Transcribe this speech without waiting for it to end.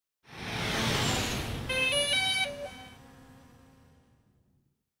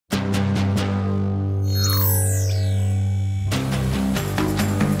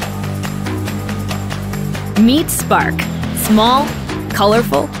Meet Spark. Small,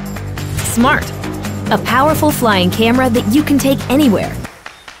 colorful, smart. A powerful flying camera that you can take anywhere.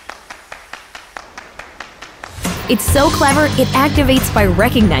 It's so clever, it activates by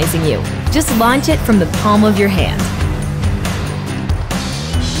recognizing you. Just launch it from the palm of your hand.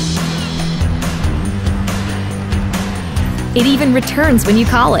 It even returns when you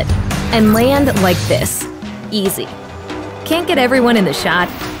call it. And land like this. Easy. Can't get everyone in the shot?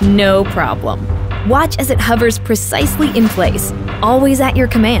 No problem. Watch as it hovers precisely in place, always at your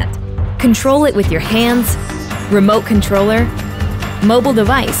command. Control it with your hands, remote controller, mobile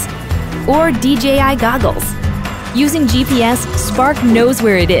device, or DJI goggles. Using GPS, Spark knows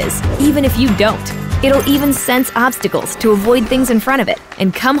where it is, even if you don't. It'll even sense obstacles to avoid things in front of it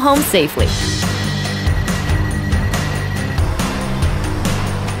and come home safely.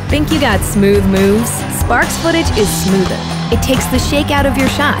 Think you got smooth moves? Spark's footage is smoother. It takes the shake out of your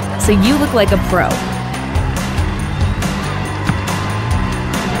shot, so you look like a pro.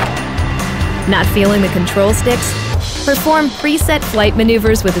 Not feeling the control sticks? Perform preset flight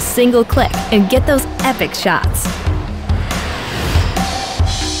maneuvers with a single click and get those epic shots.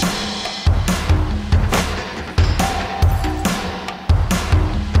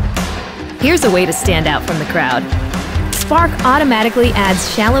 Here's a way to stand out from the crowd. Spark automatically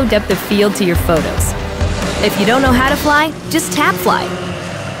adds shallow depth of field to your photos. If you don't know how to fly, just tap fly.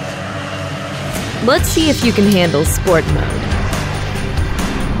 Let's see if you can handle sport mode.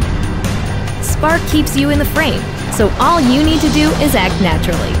 Spark keeps you in the frame, so all you need to do is act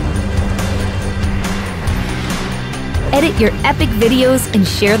naturally. Edit your epic videos and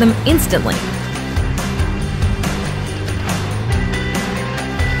share them instantly.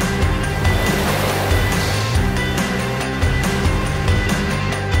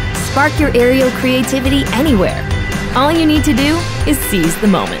 Spark your aerial creativity anywhere. All you need to do is seize the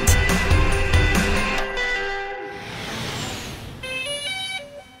moment.